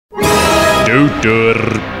Doutor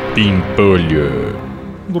Pimpolho.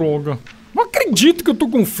 Droga, não acredito que eu tô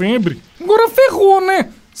com febre. Agora ferrou, né?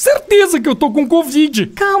 Certeza que eu tô com Covid.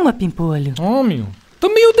 Calma, Pimpolho. Ah, meu,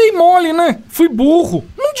 também eu dei mole, né? Fui burro.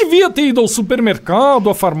 Não devia ter ido ao supermercado,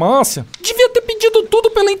 à farmácia. Devia ter pedido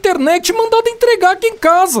tudo pela internet e mandado entregar aqui em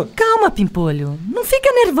casa. Calma, Pimpolho. Não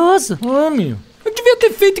fica nervoso. Ah, meu, eu devia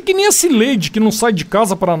ter feito que nem a Cileide, que não sai de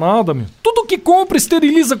casa pra nada, meu. Tudo que compra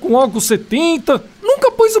esteriliza com álcool 70.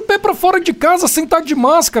 Nunca pôs o pé pra fora de casa sem estar de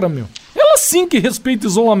máscara, meu. Ela sim que respeita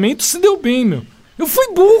isolamento se deu bem, meu. Eu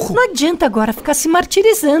fui burro. Não adianta agora ficar se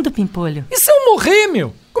martirizando, Pimpolho. E se eu morrer,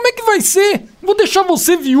 meu? Como é que vai ser? Vou deixar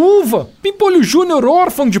você viúva? Pimpolho Júnior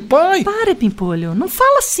órfão de pai? Para, Pimpolho. Não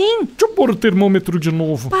fala assim. Deixa eu pôr o termômetro de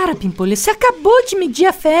novo. Para, Pimpolho. Você acabou de medir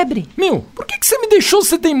a febre. Meu, por que você me deixou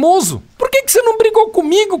ser teimoso? Por que você não brigou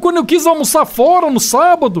comigo quando eu quis almoçar fora no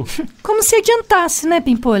sábado? Como se adiantasse, né,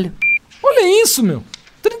 Pimpolho? Olha isso, meu.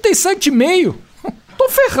 37,5. Tô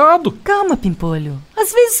ferrado. Calma, Pimpolho.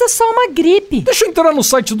 Às vezes é só uma gripe. Deixa eu entrar no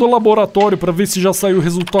site do laboratório pra ver se já saiu o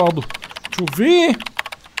resultado. Deixa eu ver.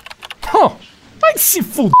 Ai, se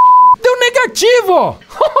f***. Deu negativo, ó.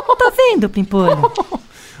 Tá vendo, Pimpolho?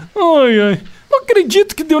 Ai. Não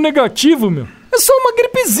acredito que deu negativo, meu. É só uma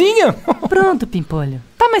gripezinha. Pronto, Pimpolho.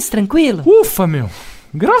 Tá mais tranquilo? Ufa, meu.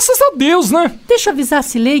 Graças a Deus, né? Deixa eu avisar a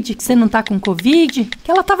Cileide que você não tá com Covid,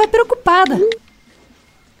 que ela tava preocupada.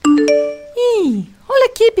 Ih, olha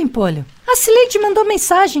aqui, Pimpolho. A Cileide mandou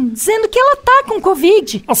mensagem dizendo que ela tá com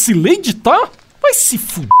Covid. A Cileide tá? Vai se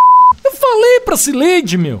f***. Eu falei pra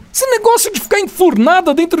Cileide, meu. Esse negócio de ficar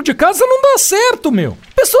enfurnada dentro de casa não dá certo, meu.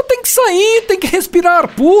 A pessoa tem que sair, tem que respirar ar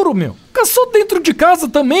puro, meu. Ficar só dentro de casa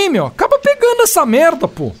também, meu. Acaba pegando essa merda,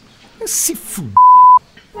 pô. Se f***.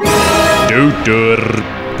 Doutor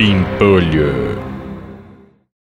Pimpolho.